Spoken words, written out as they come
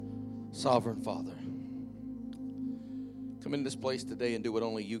Sovereign Father, come in this place today and do what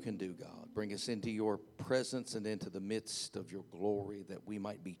only you can do, God. Bring us into your presence and into the midst of your glory that we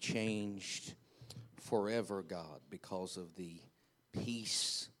might be changed forever, God, because of the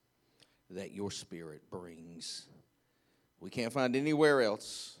peace that your Spirit brings. We can't find anywhere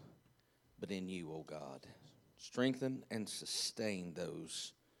else but in you, O God. Strengthen and sustain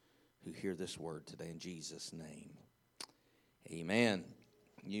those who hear this word today in Jesus' name. Amen.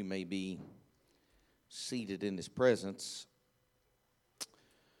 You may be seated in his presence.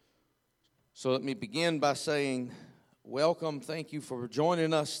 So let me begin by saying, welcome. Thank you for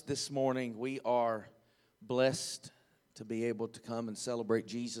joining us this morning. We are blessed to be able to come and celebrate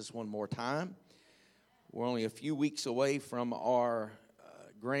Jesus one more time. We're only a few weeks away from our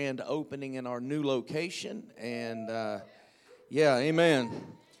grand opening in our new location. And amen.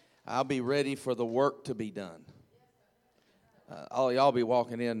 I'll be ready for the work to be done. All y'all be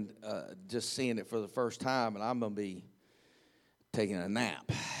walking in just seeing it for the first time, and I'm going to be taking a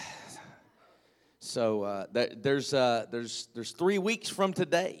nap. So there's 3 weeks from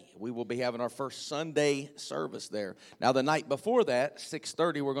today, we will be having our first Sunday service there. Now, the night before that,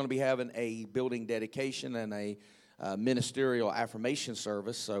 6:30, we're going to be having a building dedication and a ministerial affirmation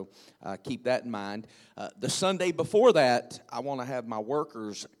service, so keep that in mind. The Sunday before that, I want to have my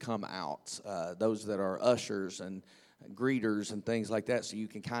workers come out, those that are ushers and greeters and things like that, so you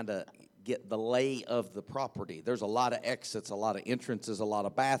can kind of get the lay of the property. There's a lot of exits, a lot of entrances, a lot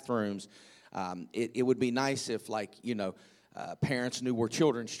of bathrooms. It would be nice if, parents knew where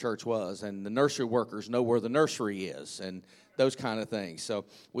children's church was, and the nursery workers know where the nursery is, and those kind of things. So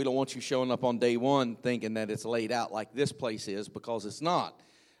we don't want you showing up on day one thinking that it's laid out like this place is, because it's not.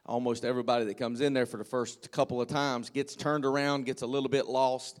 Almost everybody that comes in there for the first couple of times gets turned around, gets a little bit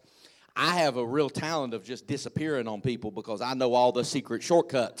lost. I have a real talent of just disappearing on people because I know all the secret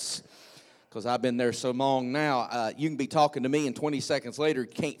shortcuts. Because I've been there so long now, you can be talking to me, and 20 seconds later, you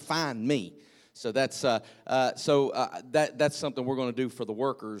can't find me. So that's something we're going to do for the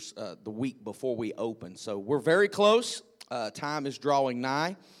workers the week before we open. So we're very close. Time is drawing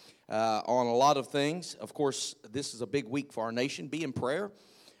nigh on a lot of things. Of course, this is a big week for our nation. Be in prayer.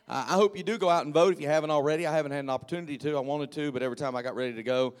 I hope you do go out and vote if you haven't already. I haven't had an opportunity to. I wanted to, but every time I got ready to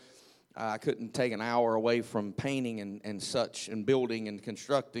go, I couldn't take an hour away from painting and such and building and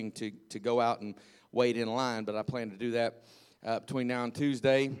constructing to go out and wait in line, but I plan to do that between now and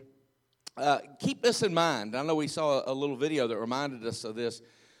Tuesday. Keep this in mind. I know we saw a little video that reminded us of this,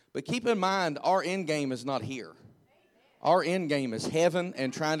 but keep in mind our end game is not here. Our end game is heaven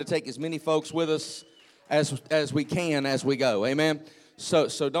and trying to take as many folks with us as we can as we go. Amen? So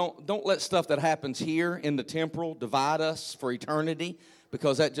don't let stuff that happens here in the temporal divide us for eternity,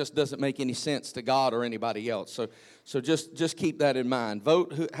 because that just doesn't make any sense to God or anybody else. So just keep that in mind.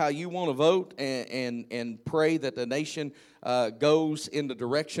 Vote how you want to vote, and pray that the nation goes in the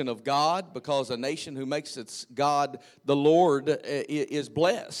direction of God, because a nation who makes its God the Lord is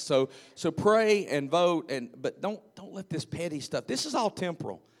blessed. So pray and vote, but don't let this petty stuff. This is all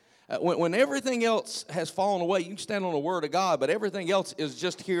temporal. When everything else has fallen away, you can stand on the Word of God, but everything else is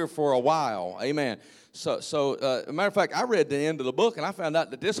just here for a while. Amen. So as a matter of fact, I read the end of the book, and I found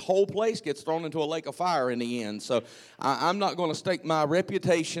out that this whole place gets thrown into a lake of fire in the end. So I'm not going to stake my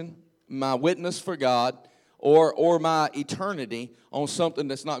reputation, my witness for God, or my eternity on something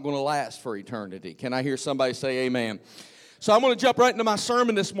that's not going to last for eternity. Can I hear somebody say amen? So I'm going to jump right into my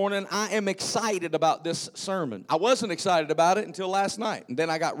sermon this morning. I am excited about this sermon. I wasn't excited about it until last night, and then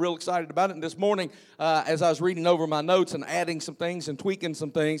I got real excited about it. And this morning, as I was reading over my notes and adding some things and tweaking some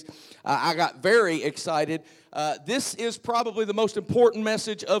things, I got very excited. This is probably the most important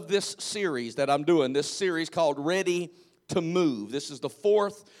message of this series that I'm doing, this series called Ready to Move. This is the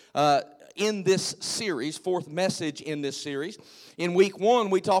fourth in this series, fourth message in this series. In week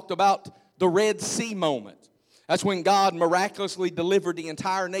 1, we talked about the Red Sea moment. That's when God miraculously delivered the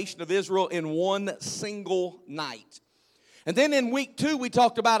entire nation of Israel in one single night. And then in week 2, we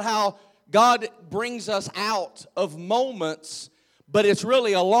talked about how God brings us out of moments, but it's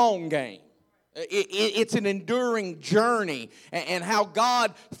really a long game. It's an enduring journey, and how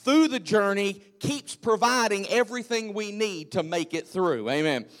God, through the journey, keeps providing everything we need to make it through.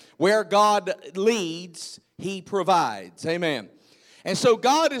 Amen. Where God leads, He provides. Amen. And so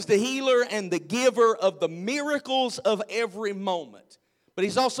God is the healer and the giver of the miracles of every moment. But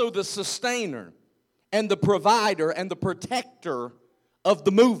He's also the sustainer and the provider and the protector of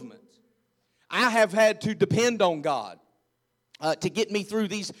the movement. I have had to depend on God. to get me through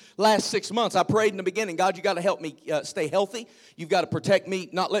these last 6 months. I prayed in the beginning, God, you got to help me stay healthy. You've got to protect me,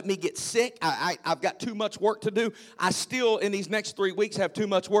 not let me get sick. I've got too much work to do. I still, in these next 3 weeks, have too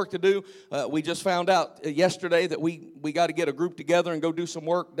much work to do. We just found out yesterday that we got to get a group together and go do some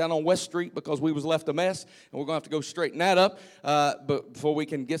work down on West Street because we was left a mess, and we're going to have to go straighten that up but before we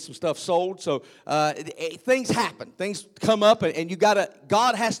can get some stuff sold. So things happen. Things come up, and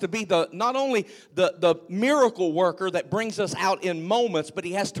God has to be not only the miracle worker that brings us out in moments, but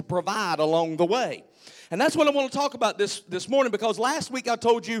he has to provide along the way. And that's what I want to talk about this morning, because last week I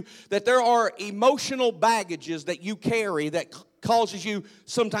told you that there are emotional baggages that you carry that causes you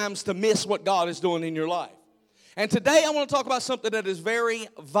sometimes to miss what God is doing in your life. And today I want to talk about something that is very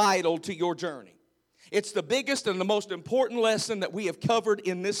vital to your journey. It's the biggest and the most important lesson that we have covered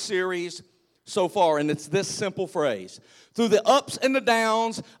in this series so far, and it's this simple phrase: through the ups and the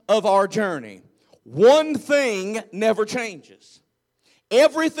downs of our journey, one thing never changes.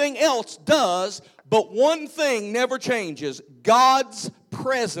 Everything else does, but one thing never changes. God's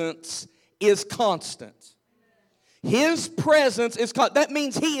presence is constant. His presence is constant. That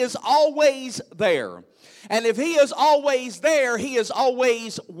means he is always there. And if he is always there, he is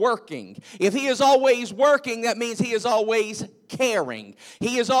always working. If he is always working, that means he is always caring.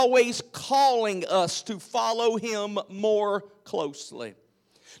 He is always calling us to follow him more closely.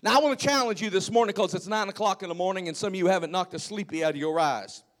 Now, I want to challenge you this morning because it's 9 o'clock in the morning and some of you haven't knocked the sleepy out of your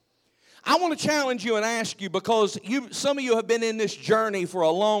eyes. I want to challenge you and ask you, because some of you have been in this journey for a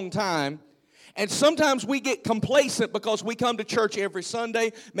long time, and sometimes we get complacent because we come to church every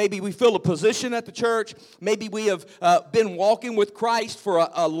Sunday. Maybe we fill a position at the church. Maybe we have been walking with Christ for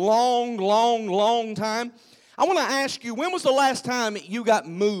a long, long, long time. I want to ask you, when was the last time you got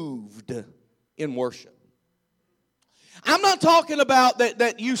moved in worship? I'm not talking about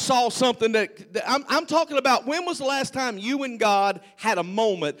that you saw something I'm talking about, when was the last time you and God had a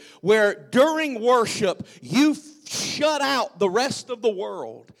moment where during worship you shut out the rest of the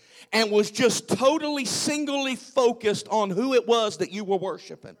world and was just totally singly focused on who it was that you were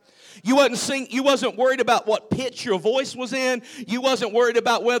worshiping? You wasn't worried about what pitch your voice was in. You wasn't worried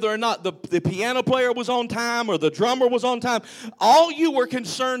about whether or not the piano player was on time or the drummer was on time. All you were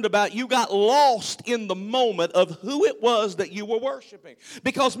concerned about, you got lost in the moment of who it was that you were worshiping.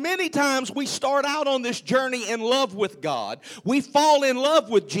 Because many times we start out on this journey in love with God. We fall in love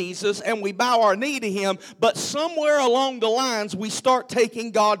with Jesus and we bow our knee to him, but somewhere along the lines we start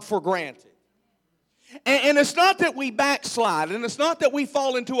taking God for granted. And it's not that we backslide, and it's not that we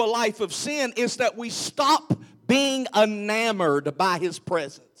fall into a life of sin. It's that we stop being enamored by his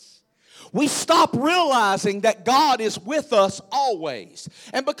presence. We stop realizing that God is with us always.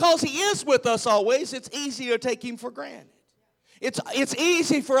 And because he is with us always, it's easy to take him for granted. It's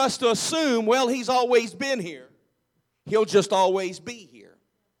easy for us to assume, well, he's always been here. He'll just always be here.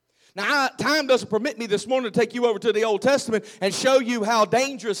 Now, time doesn't permit me this morning to take you over to the Old Testament and show you how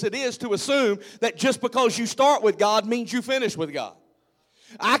dangerous it is to assume that just because you start with God means you finish with God.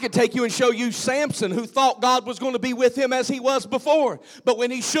 I could take you and show you Samson, who thought God was going to be with him as he was before. But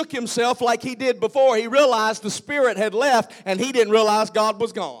when he shook himself like he did before, he realized the Spirit had left and he didn't realize God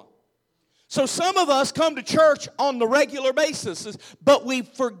was gone. So some of us come to church on the regular basis, but we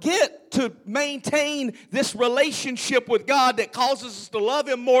forget to maintain this relationship with God that causes us to love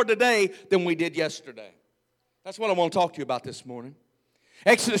him more today than we did yesterday. That's what I want to talk to you about this morning.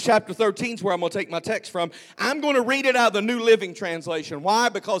 Exodus chapter 13 is where I'm going to take my text from. I'm going to read it out of the New Living Translation. Why?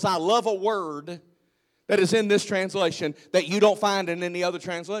 Because I love a word that is in this translation that you don't find in any other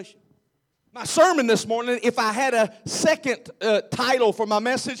translation. My sermon this morning, if I had a second title for my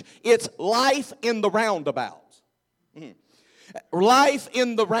message, it's Life in the Roundabout. Life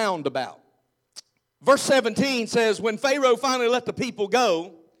in the Roundabout. Verse 17 says, when Pharaoh finally let the people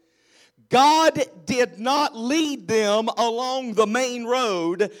go, God did not lead them along the main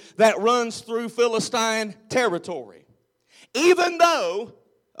road that runs through Philistine territory. Even though,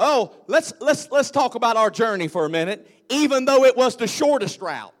 let's talk about our journey for a minute. Even though it was the shortest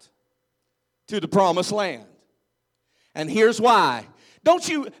route to the promised land. And here's why. Don't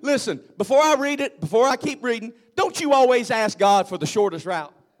you, listen, before I keep reading, don't you always ask God for the shortest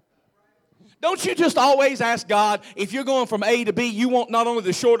route? Don't you just always ask God, if you're going from A to B, you want not only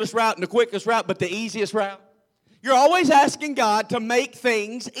the shortest route and the quickest route, but the easiest route? You're always asking God to make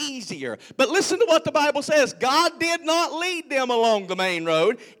things easier. But listen to what the Bible says. God did not lead them along the main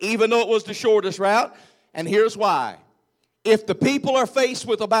road, even though it was the shortest route. And here's why. If the people are faced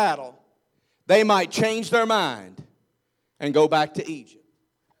with a battle, they might change their mind and go back to Egypt.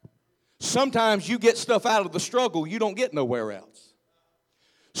 Sometimes you get stuff out of the struggle you don't get nowhere else.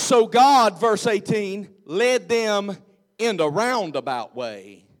 So God, verse 18, led them in a roundabout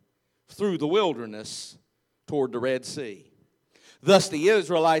way through the wilderness toward the Red Sea. Thus the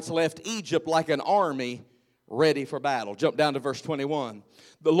Israelites left Egypt like an army ready for battle. Jump down to verse 21.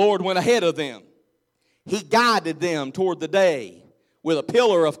 The Lord went ahead of them. He guided them toward the day with a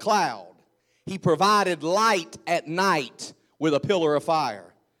pillar of cloud. He provided light at night with a pillar of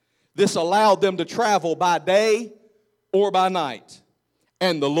fire. This allowed them to travel by day or by night.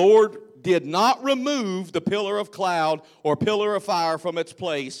 And the Lord did not remove the pillar of cloud or pillar of fire from its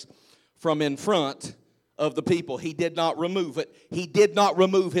place from in front of the people. He did not remove it. He did not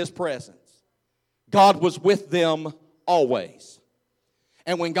remove His presence. God was with them always.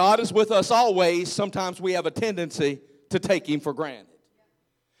 And when God is with us always, sometimes we have a tendency to take Him for granted.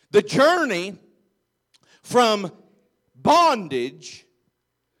 The journey from bondage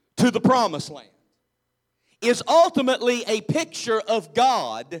to the promised land is ultimately a picture of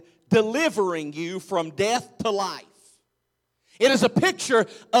God delivering you from death to life. It is a picture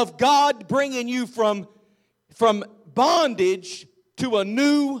of God bringing you from bondage to a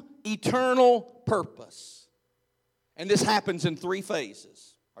new eternal purpose. And this happens in 3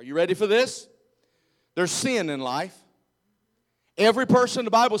 phases. Are you ready for this? There's sin in life. Every person,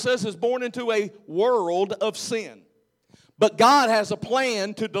 the Bible says, is born into a world of sin. But God has a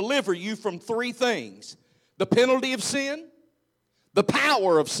plan to deliver you from 3 things: the penalty of sin, the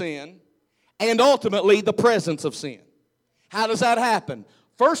power of sin, and ultimately the presence of sin. How does that happen?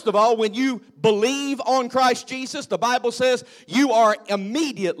 First of all, when you believe on Christ Jesus, the Bible says you are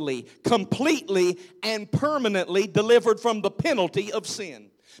immediately, completely, and permanently delivered from the penalty of sin.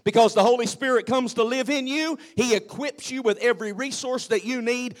 Because the Holy Spirit comes to live in you, He equips you with every resource that you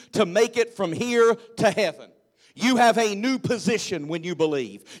need to make it from here to heaven. You have a new position when you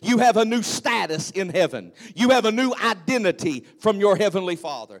believe. You have a new status in heaven. You have a new identity from your Heavenly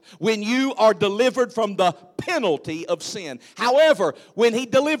Father when you are delivered from the penalty of sin. However, when He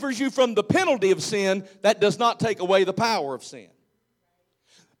delivers you from the penalty of sin, that does not take away the power of sin.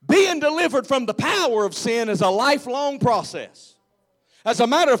 Being delivered from the power of sin is a lifelong process. As a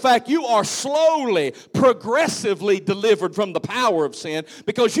matter of fact, you are slowly, progressively delivered from the power of sin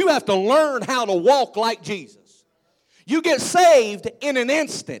because you have to learn how to walk like Jesus. You get saved in an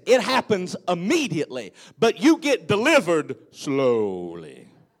instant. It happens immediately. But you get delivered slowly.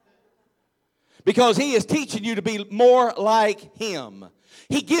 Because He is teaching you to be more like Him.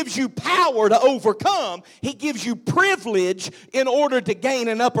 He gives you power to overcome. He gives you privilege in order to gain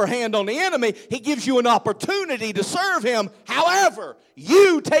an upper hand on the enemy. He gives you an opportunity to serve Him. However,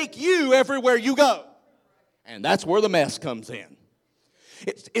 you take you everywhere you go. And that's where the mess comes in.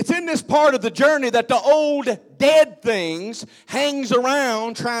 It's in this part of the journey that the old dead things hangs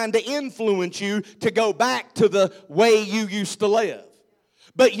around trying to influence you to go back to the way you used to live.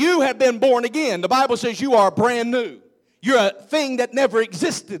 But you have been born again. The Bible says you are brand new. You're a thing that never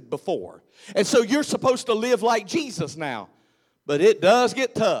existed before. And so you're supposed to live like Jesus now. But it does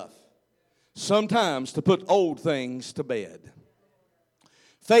get tough sometimes to put old things to bed.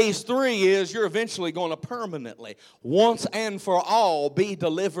 Phase 3 is you're eventually going to permanently, once and for all, be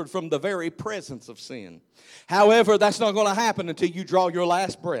delivered from the very presence of sin. However, that's not going to happen until you draw your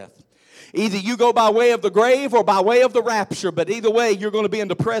last breath. Either you go by way of the grave or by way of the rapture, but either way, you're going to be in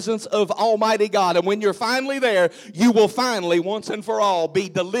the presence of Almighty God. And when you're finally there, you will finally, once and for all, be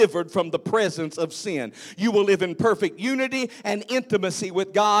delivered from the presence of sin. You will live in perfect unity and intimacy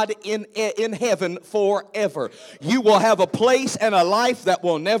with God in heaven forever. You will have a place and a life that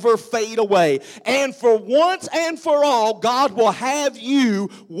will never fade away. And for once and for all, God will have you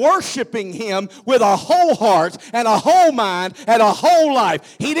worshiping Him with a whole heart and a whole mind and a whole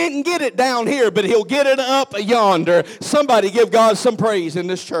life. He didn't get it down here, but He'll get it up yonder. Somebody give God some praise in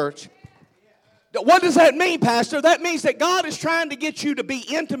this church. What does that mean, Pastor? That means that God is trying to get you to be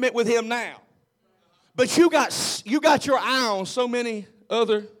intimate with Him now. But you got your eye on so many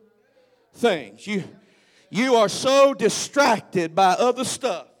other things. You are so distracted by other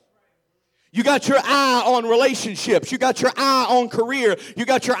stuff. You got your eye on relationships. You got your eye on career. You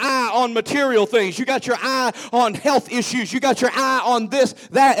got your eye on material things. You got your eye on health issues. You got your eye on this,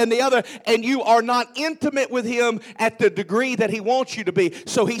 that, and the other. And you are not intimate with Him at the degree that He wants you to be.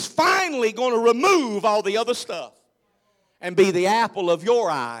 So He's finally going to remove all the other stuff and be the apple of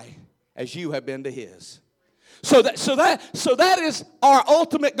your eye as you have been to His. So that is our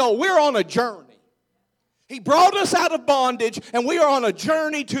ultimate goal. We're on a journey. He brought us out of bondage, and we are on a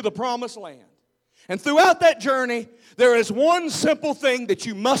journey to the promised land. And throughout that journey, there is one simple thing that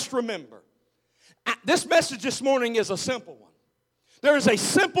you must remember. This message this morning is a simple one. There is a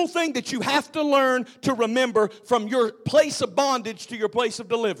simple thing that you have to learn to remember from your place of bondage to your place of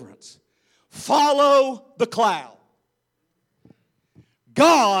deliverance. Follow the cloud.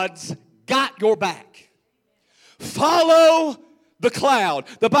 God's got your back. Follow the cloud.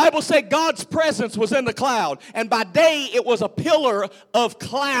 The Bible said God's presence was in the cloud, and by day it was a pillar of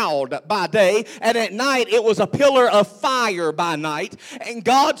cloud by day, and at night it was a pillar of fire by night, and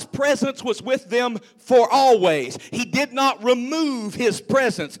God's presence was with them for always. He did not remove his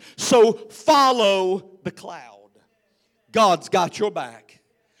presence, so follow the cloud. God's got your back.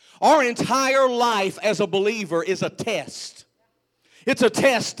 Our entire life as a believer is a test. It's a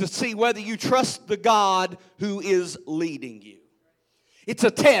test to see whether you trust the God who is leading you. It's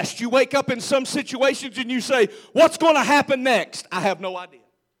a test. You wake up in some situations and you say, what's going to happen next? I have no idea.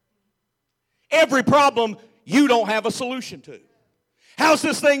 Every problem you don't have a solution to. How's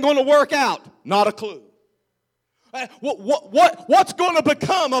this thing going to work out? Not a clue. What's going to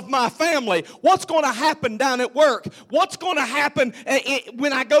become of my family? What's going to happen down at work? What's going to happen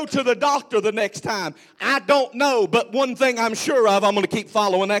when I go to the doctor the next time? I don't know, but one thing I'm sure of, I'm going to keep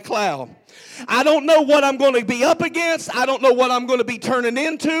following that cloud. I don't know what I'm going to be up against. I don't know what I'm going to be turning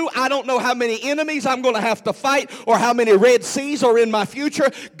into. I don't know how many enemies I'm going to have to fight or how many Red Seas are in my future.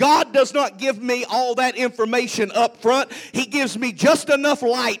 God does not give me all that information up front. He gives me just enough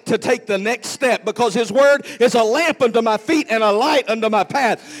light to take the next step because his word is a lamp unto my feet and a light unto my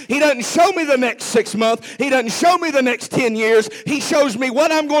path. He doesn't show me the next 6 months. He doesn't show me the next 10 years. He shows me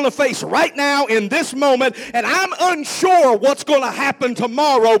what I'm going to face right now in this moment, and I'm unsure what's going to happen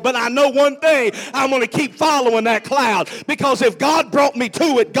tomorrow, but I know one thing. I'm going to keep following that cloud because if God brought me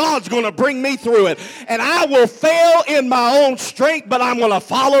to it, God's going to bring me through it. And I will fail in my own strength, but I'm going to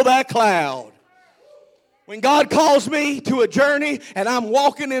follow that cloud. When God calls me to a journey and I'm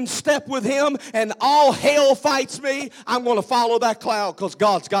walking in step with him and all hell fights me, I'm going to follow that cloud because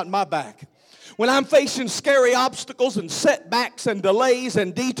God's got my back. When I'm facing scary obstacles and setbacks and delays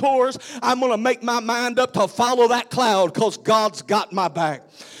and detours, I'm going to make my mind up to follow that cloud because God's got my back.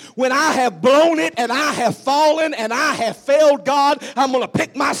 When I have blown it and I have fallen and I have failed God, I'm going to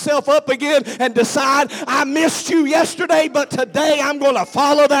pick myself up again and decide I missed you yesterday, but today I'm going to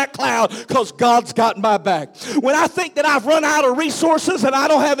follow that cloud because God's got my back. When I think that I've run out of resources and I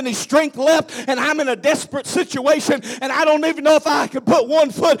don't have any strength left and I'm in a desperate situation and I don't even know if I can put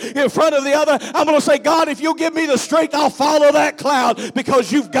one foot in front of the other, I'm going to say, God, if you'll give me the strength, I'll follow that cloud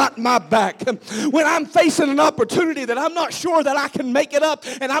because you've got my back. When I'm facing an opportunity that I'm not sure that I can make it up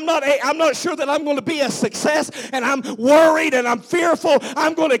and I'm not sure that I'm going to be a success and I'm worried and I'm fearful,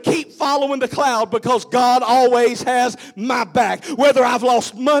 I'm going to keep following the cloud because God always has my back. Whether I've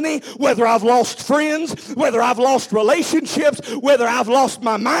lost money, whether I've lost friends, whether I've lost relationships, whether I've lost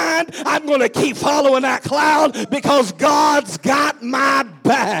my mind, I'm going to keep following that cloud because God's got my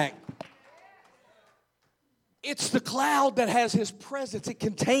back. It's the cloud that has his presence. It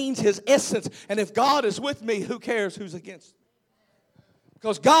contains his essence. And if God is with me, who cares who's against me?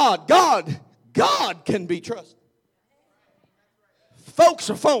 Because God can be trusted.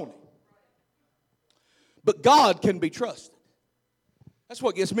 Folks are phony. But God can be trusted. That's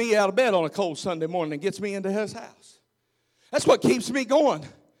what gets me out of bed on a cold Sunday morning and gets me into his house. That's what keeps me going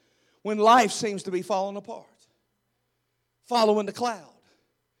when life seems to be falling apart. Following the cloud.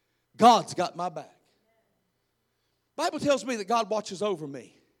 God's got my back. The Bible tells me that God watches over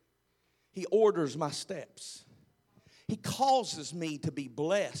me. He orders my steps. He causes me to be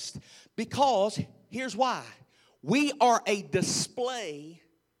blessed because, here's why, we are a display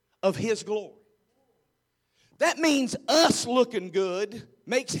of his glory. That means us looking good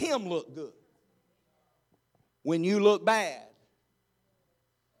makes him look good. When you look bad,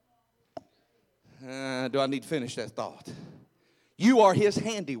 do I need to finish that thought? You are his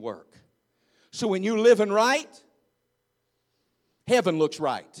handiwork. So when you're living right, heaven looks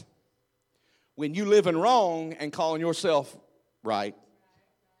right. When you living wrong and calling yourself right,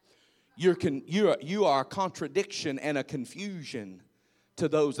 you are a contradiction and a confusion to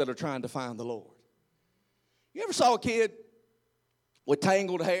those that are trying to find the Lord. You ever saw a kid with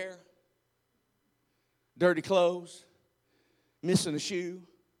tangled hair, dirty clothes, missing a shoe,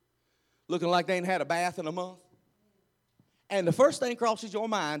 looking like they ain't had a bath in a month? And the first thing crosses your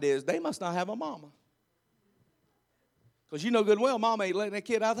mind is they must not have a mama. Because you know good and well mama ain't letting that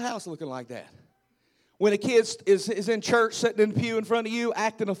kid out of the house looking like that. When a kid is in church, sitting in the pew in front of you,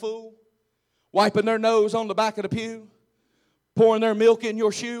 acting a fool, wiping their nose on the back of the pew, pouring their milk in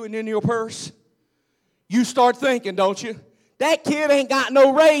your shoe and in your purse, you start thinking, don't you, that kid ain't got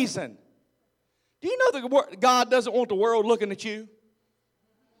no raising. Do you know that God doesn't want the world looking at you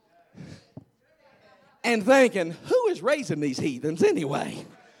and thinking, who is raising these heathens anyway?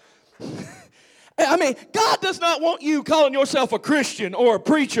 I mean, God does not want you calling yourself a Christian or a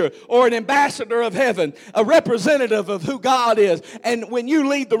preacher or an ambassador of heaven, a representative of who God is. And when you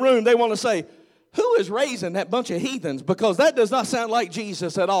leave the room, they want to say, who is raising that bunch of heathens? Because that does not sound like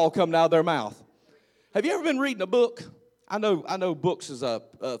Jesus at all coming out of their mouth. Have you ever been reading a book? I know books is a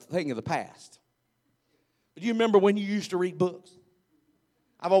thing of the past. But do you remember when you used to read books?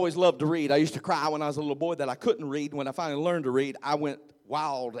 I've always loved to read. I used to cry when I was a little boy that I couldn't read. When I finally learned to read, I went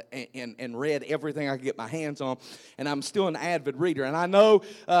wild and read everything I could get my hands on. And I'm still an avid reader. And I know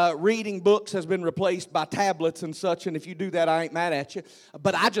reading books has been replaced by tablets and such. And if you do that, I ain't mad at you.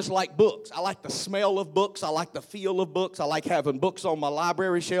 But I just like books. I like the smell of books. I like the feel of books. I like having books on my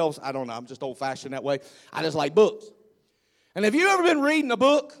library shelves. I don't know. I'm just old-fashioned that way. I just like books. And have you ever been reading a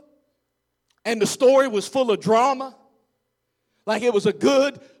book and the story was full of drama? Like it was a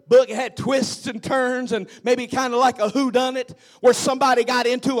good book. It had twists and turns and maybe kind of like a whodunit where somebody got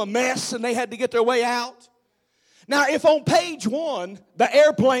into a mess and they had to get their way out. Now, if on page 1 the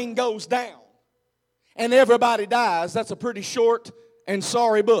airplane goes down and everybody dies, that's a pretty short and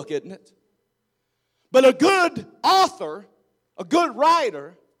sorry book, isn't it? But a good author, a good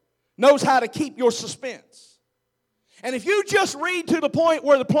writer, knows how to keep your suspense. And if you just read to the point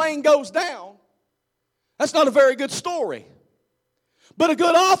where the plane goes down, that's not a very good story. But a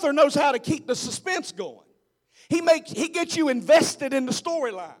good author knows how to keep the suspense going. He gets you invested in the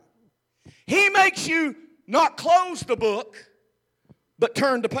storyline. He makes you not close the book, but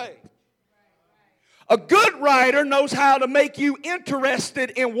turn the page. A good writer knows how to make you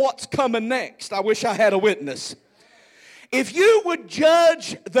interested in what's coming next. I wish I had a witness. If you would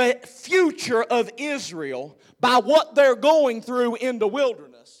judge the future of Israel by what they're going through in the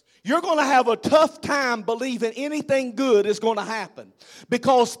wilderness, you're going to have a tough time believing anything good is going to happen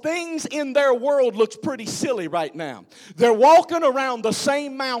because things in their world looks pretty silly right now. They're walking around the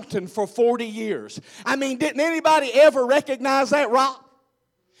same mountain for 40 years. I mean, didn't anybody ever recognize that rock?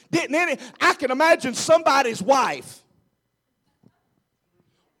 I can imagine somebody's wife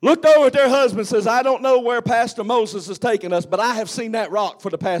looked over at their husband and says, I don't know where Pastor Moses is taking us, but I have seen that rock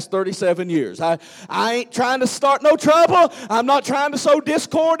for the past 37 years. I ain't trying to start no trouble. I'm not trying to sow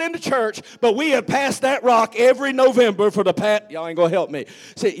discord in the church, but we have passed that rock every November for the past. Y'all ain't going to help me.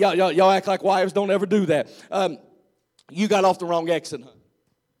 See, y'all act like wives don't ever do that. You got off the wrong exit, huh?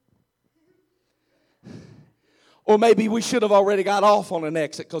 Or maybe we should have already got off on an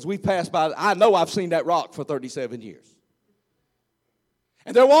exit because we passed by. I know I've seen that rock for 37 years.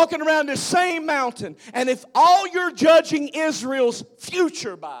 And they're walking around this same mountain. And if all you're judging Israel's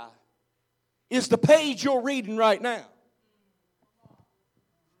future by is the page you're reading right now,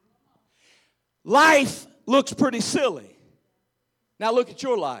 life looks pretty silly. Now look at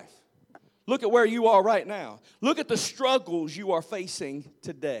your life. Look at where you are right now. Look at the struggles you are facing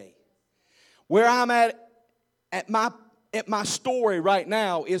today. Where I'm at my story right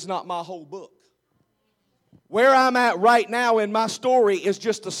now is not my whole book. Where I'm at right now in my story is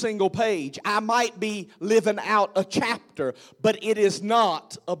just a single page. I might be living out a chapter, but it is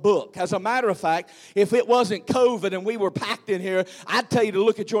not a book. As a matter of fact, if it wasn't COVID and we were packed in here, I'd tell you to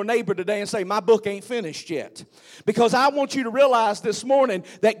look at your neighbor today and say, my book ain't finished yet. Because I want you to realize this morning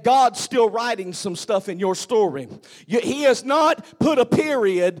that God's still writing some stuff in your story. He has not put a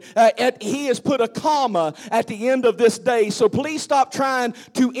period, He has put a comma at the end of this day. So please stop trying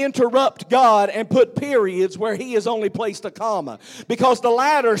to interrupt God and put periods where He has only placed a comma. Because the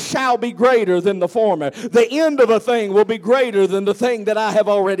latter shall be greater than the former. The end of a thing will be greater than the thing that I have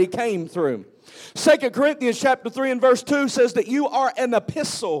already came through. 2 Corinthians chapter 3 and verse 2 says that you are an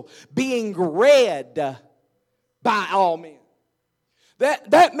epistle being read by all men.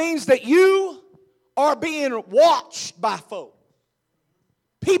 That means that you are being watched by folk.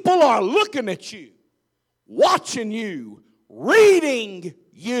 People are looking at you, watching you, reading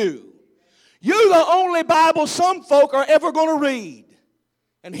you. You're the only Bible some folk are ever going to read.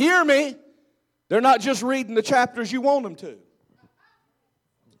 And hear me, they're not just reading the chapters you want them to.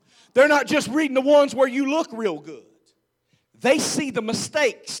 They're not just reading the ones where you look real good. They see the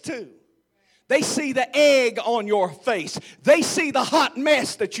mistakes too. They see the egg on your face. They see the hot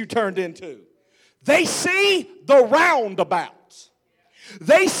mess that you turned into. They see the roundabouts.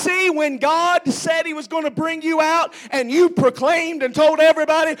 They see when God said He was going to bring you out and you proclaimed and told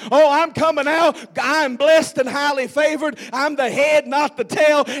everybody, oh, I'm coming out. I'm blessed and highly favored. I'm the head, not the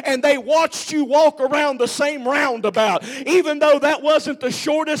tail. And they watched you walk around the same roundabout. Even though that wasn't the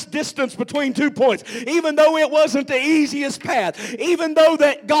shortest distance between 2 points. Even though it wasn't the easiest path. Even though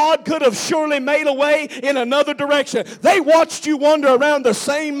that God could have surely made a way in another direction. They watched you wander around the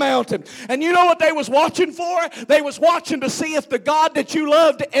same mountain. And you know what they was watching for? They was watching to see if the God that you you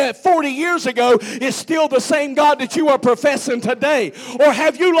loved 40 years ago is still the same God that you are professing today? Or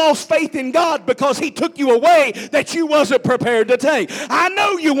have you lost faith in God because he took you away that you wasn't prepared to take? I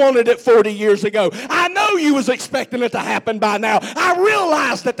know you wanted it 40 years ago. I know you was expecting it to happen by now. I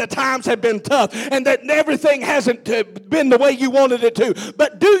realize that the times have been tough and that everything hasn't been the way you wanted it to.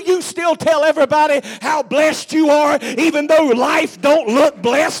 But do you still tell everybody how blessed you are even though life don't look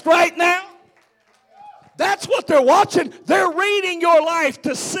blessed right now? That's what they're watching. They're reading your life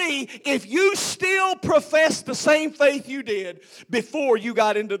to see if you still profess the same faith you did before you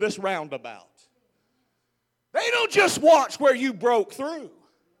got into this roundabout. They don't just watch where you broke through.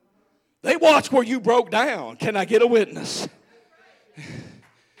 They watch where you broke down. Can I get a witness?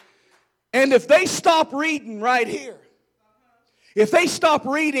 And if they stop reading right here, if they stop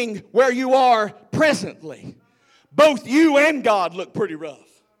reading where you are presently, both you and God look pretty rough.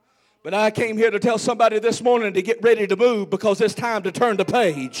 But I came here to tell somebody this morning to get ready to move because it's time to turn the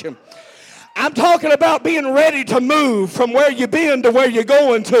page. I'm talking about being ready to move from where you've been to where you're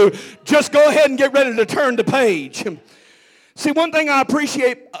going to. Just go ahead and get ready to turn the page. See, one thing I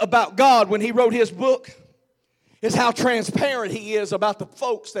appreciate about God when he wrote his book is how transparent he is about the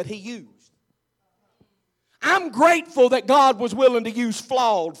folks that he used. I'm grateful that God was willing to use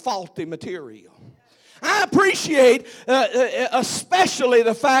flawed, faulty material. I appreciate especially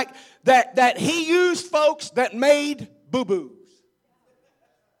the fact that he used folks that made boo-boos.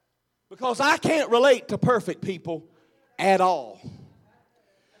 Because I can't relate to perfect people at all.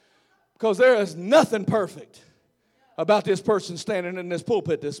 Because there is nothing perfect about this person standing in this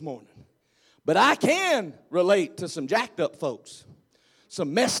pulpit this morning. But I can relate to some jacked up folks,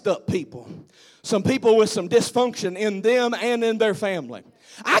 some messed up people, some people with some dysfunction in them and in their family.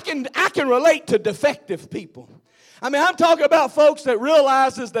 I can relate to defective people. I mean, I'm talking about folks that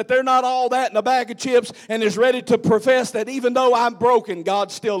realizes that they're not all that in a bag of chips and is ready to profess that even though I'm broken,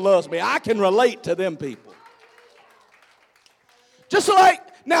 God still loves me. I can relate to them people. Just like,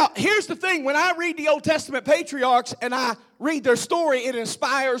 now, here's the thing. When I read the Old Testament patriarchs and I read their story, it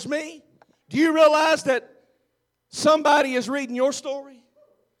inspires me. Do you realize that somebody is reading your story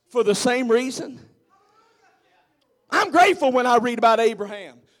for the same reason? I'm grateful when I read about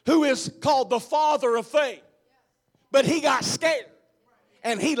Abraham, who is called the father of faith. But he got scared,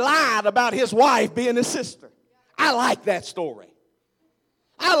 and he lied about his wife being his sister. I like that story.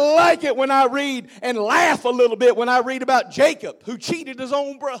 I like it when I read and laugh a little bit when I read about Jacob, who cheated his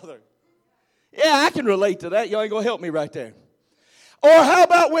own brother. Yeah, I can relate to that. Y'all ain't going to help me right there. Or how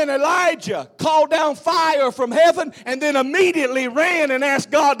about when Elijah called down fire from heaven and then immediately ran and asked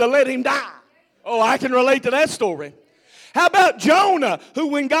God to let him die? Oh, I can relate to that story. How about Jonah, who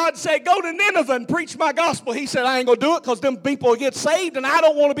when God said, go to Nineveh and preach my gospel, he said, I ain't going to do it because them people will get saved and I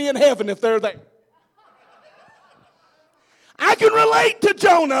don't want to be in heaven if they're there. I can relate to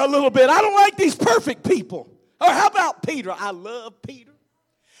Jonah a little bit. I don't like these perfect people. Or how about Peter? I love Peter.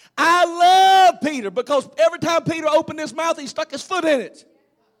 I love Peter because every time Peter opened his mouth, he stuck his foot in it.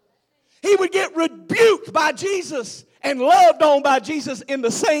 He would get rebuked by Jesus and loved on by Jesus in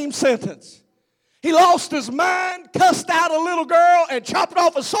the same sentence. He lost his mind, cussed out a little girl, and chopped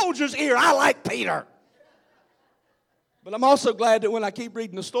off a soldier's ear. I like Peter. But I'm also glad that when I keep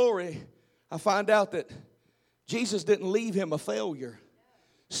reading the story, I find out that Jesus didn't leave him a failure,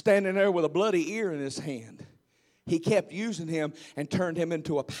 standing there with a bloody ear in his hand. He kept using him and turned him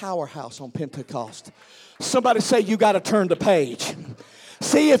into a powerhouse on Pentecost. Somebody say, you got to turn the page.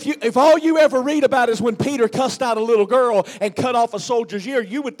 See, if all you ever read about is when Peter cussed out a little girl and cut off a soldier's ear,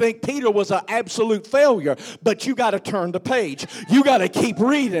 you would think Peter was an absolute failure. But you got to turn the page. You got to keep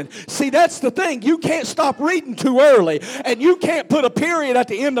reading. See, that's the thing. You can't stop reading too early. And you can't put a period at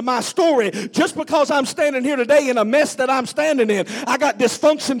the end of my story just because I'm standing here today in a mess that I'm standing in. I got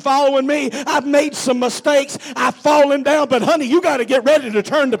dysfunction following me. I've made some mistakes. I've fallen down. But honey, you got to get ready to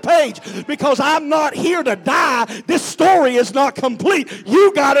turn the page because I'm not here to die. This story is not complete.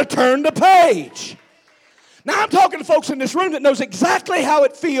 You got to turn the page. Now I'm talking to folks in this room that knows exactly how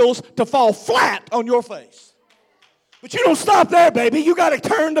it feels to fall flat on your face. But you don't stop there, baby. You got to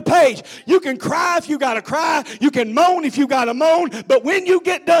turn the page. You can cry if you got to cry. You can moan if you got to moan. But when you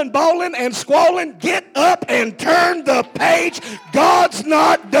get done bawling and squalling, get up and turn the page. God's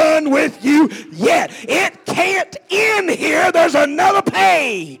not done with you yet. It can't end here. There's another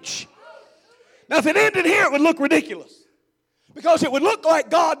page. Now if it ended here, it would look ridiculous. Because it would look like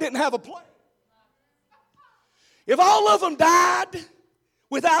God didn't have a plan. If all of them died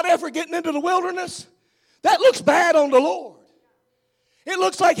without ever getting into the wilderness, that looks bad on the Lord. It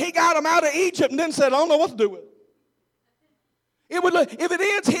looks like he got them out of Egypt and then said, I don't know what to do with it. If it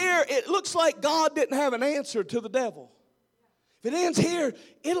ends here, it looks like God didn't have an answer to the devil. If it ends here,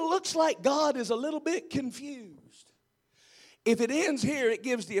 it looks like God is a little bit confused. If it ends here, it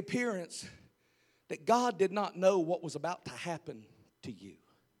gives the appearance that God did not know what was about to happen to you.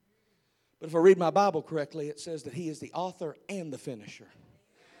 But if I read my Bible correctly, it says that He is the author and the finisher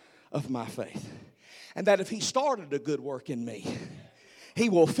of my faith. And that if He started a good work in me, He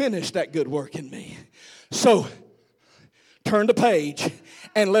will finish that good work in me. So, turn the page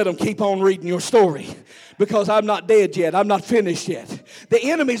and let Him keep on reading your story. Because I'm not dead yet. I'm not finished yet. The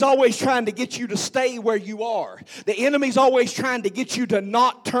enemy's always trying to get you to stay where you are. The enemy's always trying to get you to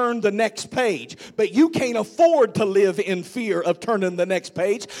not turn the next page. But you can't afford to live in fear of turning the next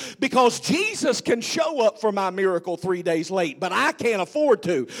page, because Jesus can show up for my miracle 3 days late, but I can't afford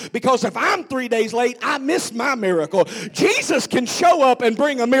to, because if I'm 3 days late, I miss my miracle. Jesus can show up and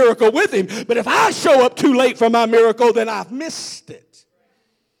bring a miracle with Him, but if I show up too late for my miracle, then I've missed it.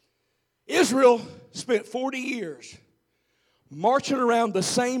 Israel spent 40 years marching around the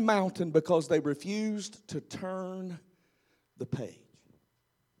same mountain because they refused to turn the page.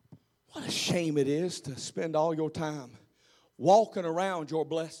 What a shame it is to spend all your time walking around your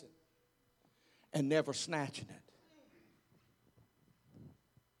blessing and never snatching it.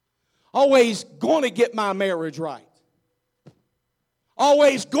 Always going to get my marriage right.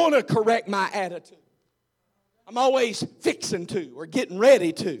 Always going to correct my attitude. I'm always fixing to or getting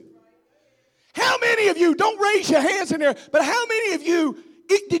ready to. How many of you, don't raise your hands in there, but how many of you,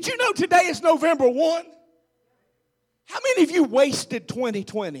 did you know today is November 1? How many of you wasted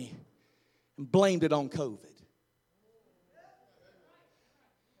 2020 and blamed it on COVID?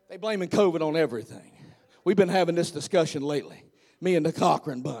 They blaming COVID on everything. We've been having this discussion lately. Me and the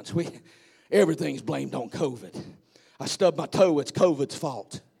Cochran bunch, everything's blamed on COVID. I stubbed my toe, it's COVID's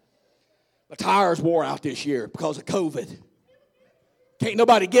fault. My tires wore out this year because of COVID. Can't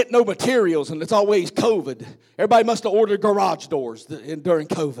nobody get no materials, and it's always COVID. Everybody must have ordered garage doors during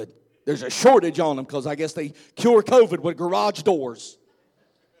COVID. There's a shortage on them because I guess they cure COVID with garage doors.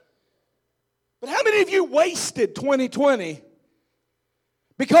 But how many of you wasted 2020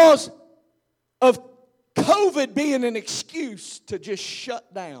 because of COVID being an excuse to just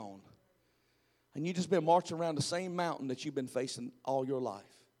shut down? And you just been marching around the same mountain that you've been facing all your life.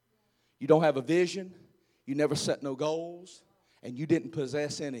 You don't have a vision. You never set no goals. And you didn't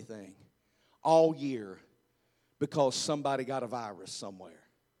possess anything all year because somebody got a virus somewhere.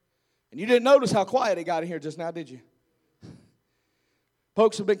 And you didn't notice how quiet it got in here just now, did you?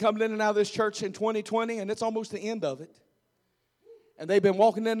 Folks have been coming in and out of this church in 2020, and it's almost the end of it. And they've been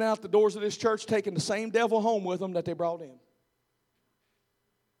walking in and out the doors of this church taking the same devil home with them that they brought in.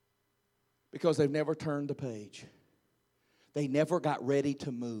 Because they've never turned the page. They never got ready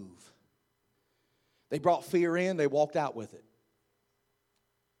to move. They brought fear in, they walked out with it.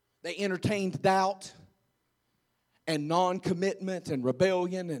 They entertained doubt and non-commitment and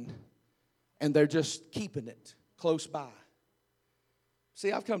rebellion, and they're just keeping it close by.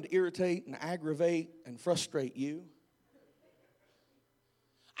 See, I've come to irritate and aggravate and frustrate you.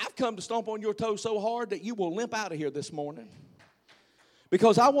 I've come to stomp on your toes so hard that you will limp out of here this morning.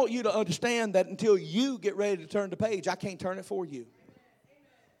 Because I want you to understand that until you get ready to turn the page, I can't turn it for you.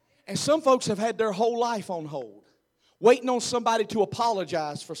 And some folks have had their whole life on hold, waiting on somebody to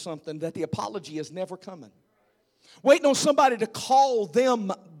apologize for something that the apology is never coming. Waiting on somebody to call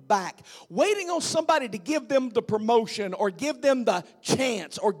them back. Waiting on somebody to give them the promotion or give them the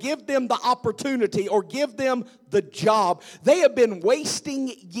chance or give them the opportunity or give them the job. They have been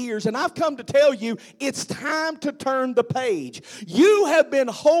wasting years, and I've come to tell you it's time to turn the page. You have been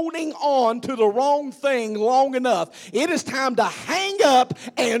holding on to the wrong thing long enough. It is time to hang up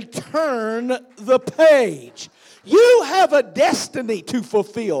and turn the page. You have a destiny to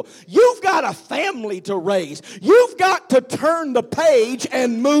fulfill. You've got a family to raise. You've got to turn the page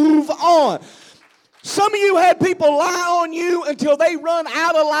and move on. Some of you had people lie on you until they run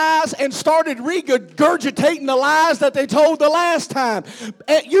out of lies and started regurgitating the lies that they told the last time.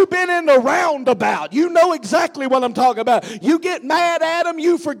 You've been in the roundabout. You know exactly what I'm talking about. You get mad at them,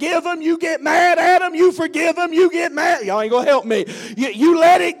 you forgive them. You get mad at them, you forgive them. You get mad. Y'all ain't going to help me. You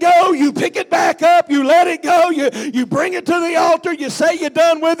let it go. You pick it back up. You let it go. You bring it to the altar. You say you're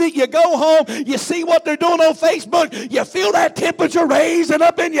done with it. You go home. You see what they're doing on Facebook. You feel that temperature raising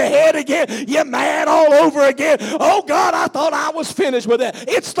up in your head again. You're mad all over again. Oh God, I thought I was finished with that.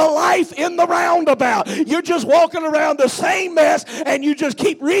 It's the life in the roundabout. You're just walking around the same mess and you just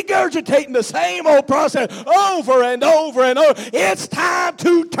keep regurgitating the same old process over and over and over. It's time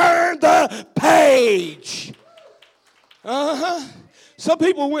to turn the page. Some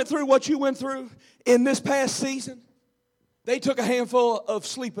people went through what you went through in this past season. They took a handful of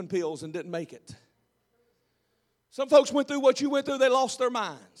sleeping pills and didn't make it. Some folks went through what you went through, they lost their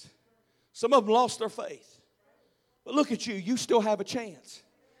minds. Some of them lost their faith. But look at you, you still have a chance.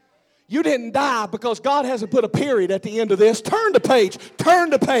 You didn't die because God hasn't put a period at the end of this. Turn the page, turn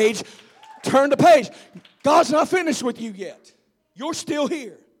the page, turn the page. God's not finished with you yet. You're still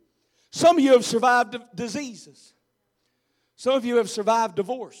here. Some of you have survived diseases. Some of you have survived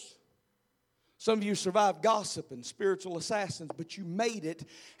divorce. Some of you survived gossip and spiritual assassins, but you made it.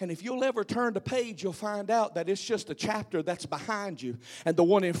 And if you'll ever turn the page, you'll find out that it's just a chapter that's behind you, and the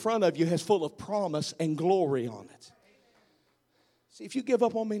one in front of you is full of promise and glory on it. See, if you give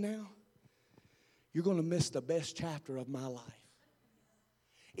up on me now, you're going to miss the best chapter of my life.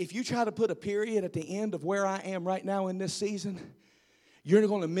 If you try to put a period at the end of where I am right now in this season, you're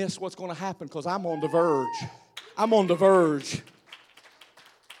going to miss what's going to happen because I'm on the verge. I'm on the verge.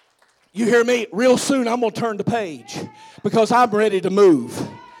 You hear me? Real soon I'm going to turn the page because I'm ready to move.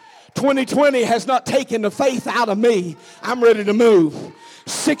 2020 has not taken the faith out of me. I'm ready to move.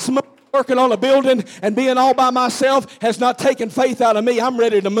 6 months working on a building and being all by myself has not taken faith out of me. I'm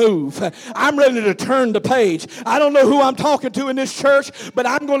ready to move. I'm ready to turn the page. I don't know who I'm talking to in this church, but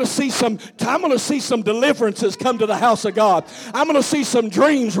I'm going to see some deliverances come to the house of God. I'm going to see some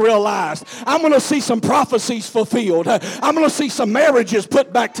dreams realized. I'm going to see some prophecies fulfilled. I'm going to see some marriages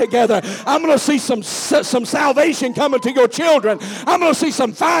put back together. I'm going to see some salvation coming to your children. I'm going to see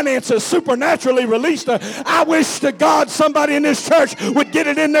some finances supernaturally released. I wish to God somebody in this church would get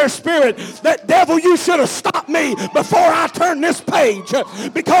it in their spirit. That devil, you should have stopped me before I turn this page,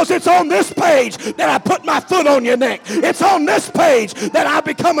 because it's on this page that I put my foot on your neck. It's on this page that I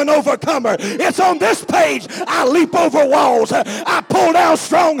become an overcomer. It's on this page I leap over walls. I pull down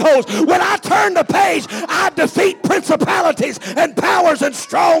strongholds. When I turn the page, I defeat principalities and powers and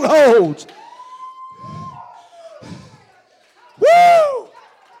strongholds. Woo!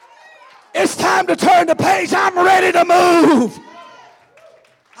 It's time to turn the page. I'm ready to move.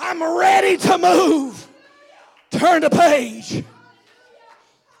 I'm ready to move. Turn the page.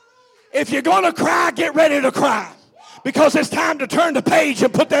 If you're going to cry, get ready to cry. Because it's time to turn the page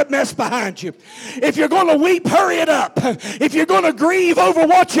and put that mess behind you. If you're going to weep, hurry it up. If you're going to grieve over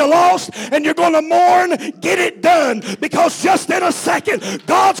what you lost and you're going to mourn, get it done. Because just in a second,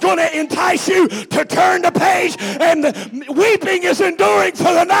 God's going to entice you to turn the page. And weeping is enduring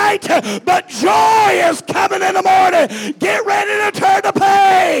for the night, but joy is coming in the morning. Get ready to turn the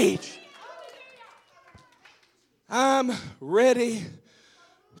page. I'm ready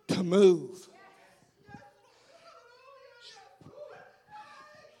to move.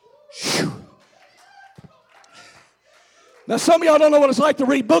 Now, some of y'all don't know what it's like to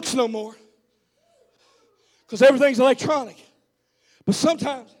read books no more because everything's electronic. But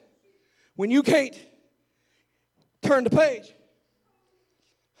sometimes when you can't turn the page,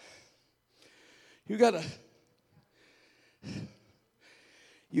 you gotta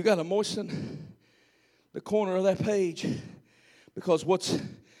moisten the corner of that page, because what's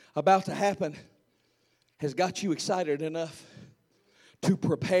about to happen has got you excited enough to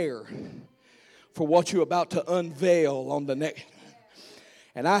prepare for what you're about to unveil on the next.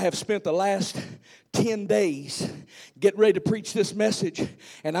 And I have spent the last 10 days getting ready to preach this message,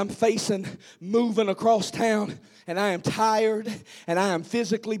 and I'm facing moving across town, and I am tired, and I am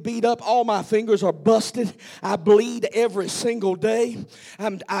physically beat up. All my fingers are busted. I bleed every single day.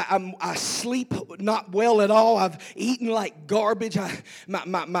 I sleep not well at all. I've eaten like garbage. My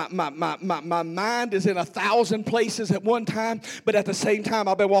mind is in 1,000 places at one time, but at the same time,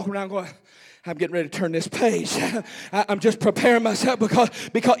 I've been walking around going, I'm getting ready to turn this page. I'm just preparing myself because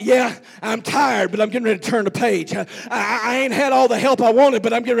yeah, I'm tired, but I'm getting ready to turn the page. I ain't had all the help I wanted,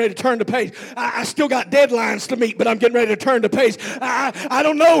 but I'm getting ready to turn the page. I still got deadlines to meet, but I'm getting ready to turn the page. I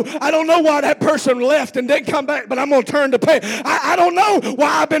don't know why that person left and didn't come back, but I'm going to turn the page. I don't know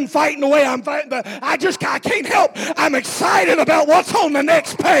why I've been fighting the way I'm fighting, but I can't help. I'm excited about what's on the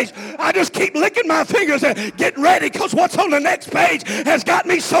next page. I just keep licking my fingers and getting ready because what's on the next page has got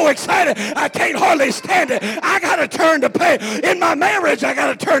me so excited. I can't hardly stand it. I got to turn the page. In my marriage, I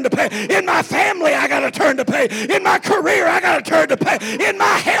got to turn the page. In my family, I got to turn the page. In my career, I got to turn the page. In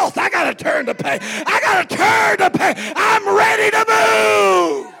my health, I got to turn the page. I got to turn the page. I'm ready to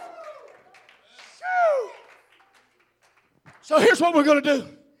move. So here's what we're going to do.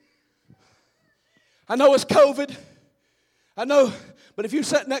 I know it's COVID. I know, but if you're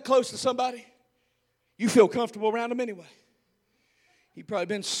sitting that close to somebody, you feel comfortable around them anyway. You've probably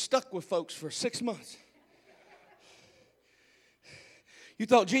been stuck with folks for 6 months. You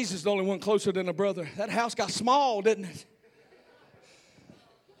thought Jesus was the only one closer than a brother. That house got small, didn't it?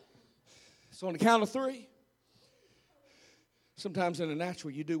 So on the count of 3, sometimes in the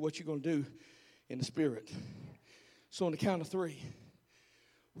natural you do what you're going to do in the spirit. So on the count of 3,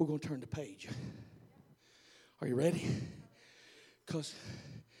 we're going to turn the page. Are you ready? Because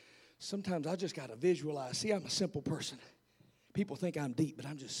sometimes I just got to visualize. See, I'm a simple person. People think I'm deep, but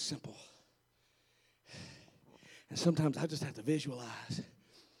I'm just simple. And sometimes I just have to visualize.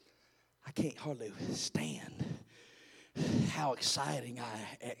 I can't hardly stand how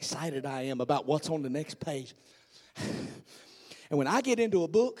excited I am about what's on the next page. And when I get into a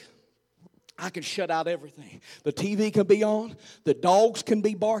book, I can shut out everything. The TV can be on. The dogs can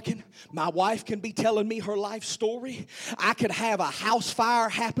be barking. My wife can be telling me her life story. I could have a house fire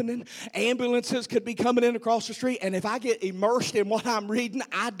happening. Ambulances could be coming in across the street. And if I get immersed in what I'm reading,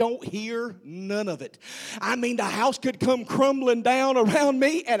 I don't hear none of it. I mean, the house could come crumbling down around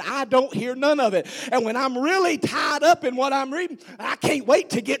me, and I don't hear none of it. And when I'm really tied up in what I'm reading, I can't wait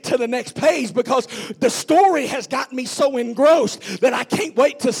to get to the next page because the story has got me so engrossed that I can't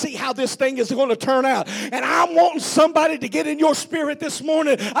wait to see how this thing is going to turn out. And I'm wanting somebody to get in your spirit this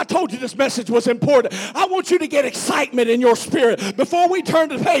morning. I told you this message was important. I want you to get excitement in your spirit. Before we turn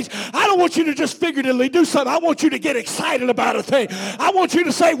to the page, I don't want you to just figuratively do something. I want you to get excited about a thing. I want you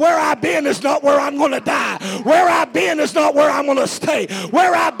to say, where I've been is not where I'm going to die. Where I've been is not where I'm going to stay.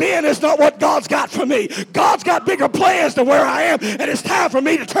 Where I've been is not what God's got for me. God's got bigger plans than where I am, and it's time for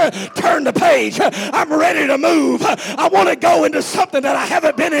me to turn the page. I'm ready to move. I want to go into something that I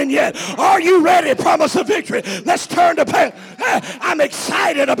haven't been in yet. Are you ready? Promise of victory. Let's turn the page. I'm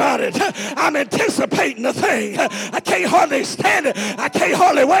excited about it. I'm anticipating the thing. I can't hardly stand it. I can't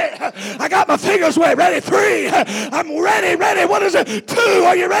hardly wait. I got my fingers wet. Ready? 3. I'm ready. What is it? 2.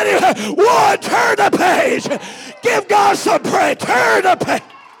 Are you ready? 1. Turn the page. Give God some praise. Turn the page.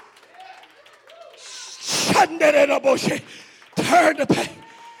 Turn the page.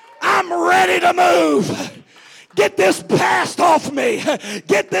 I'm ready to move. Get this past off me.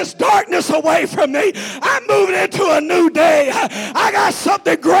 Get this darkness away from me. I'm moving into a new day. I got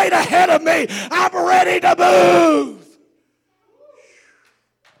something great ahead of me. I'm ready to move.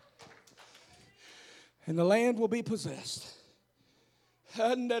 And the land will be possessed.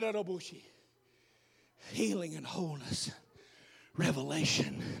 Healing and wholeness.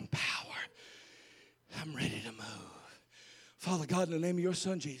 Revelation and power. I'm ready to move. Father God, in the name of your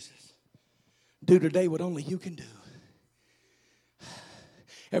Son, Jesus, do today what only you can do.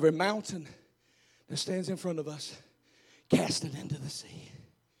 Every mountain that stands in front of us, cast it into the sea.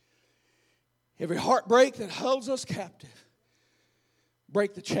 Every heartbreak that holds us captive,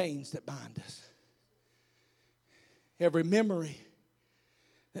 break the chains that bind us. Every memory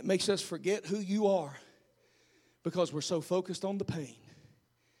that makes us forget who you are because we're so focused on the pain,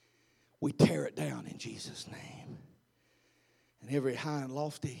 we tear it down in Jesus' name. And every high and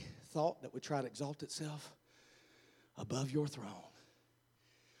lofty thought that would try to exalt itself above your throne,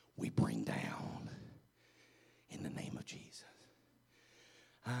 we bring down in the name of Jesus.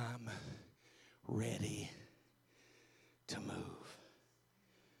 I'm ready to move.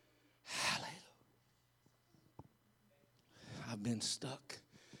 Hallelujah. I've been stuck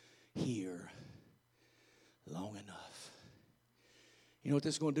here long enough. You know what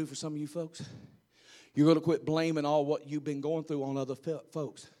this is going to do for some of you folks? You're going to quit blaming all what you've been going through on other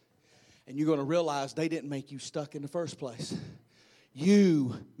folks. And you're going to realize they didn't make you stuck in the first place.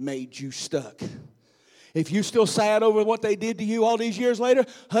 You made you stuck. If you're still sad over what they did to you all these years later,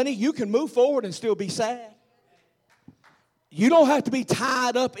 honey, you can move forward and still be sad. You don't have to be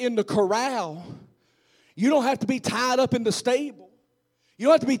tied up in the corral. You don't have to be tied up in the stable. You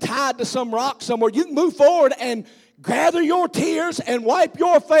don't have to be tied to some rock somewhere. You can move forward and gather your tears and wipe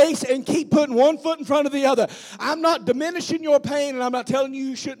your face and keep putting one foot in front of the other. I'm not diminishing your pain, and I'm not telling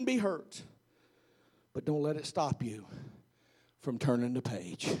you shouldn't be hurt. But don't let it stop you from turning the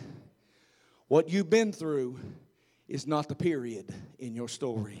page. What you've been through is not the period in your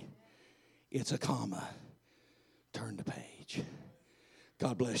story. It's a comma. Turn the page.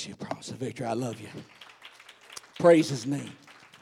 God bless you. Promise of victory. I love you. Praise his name.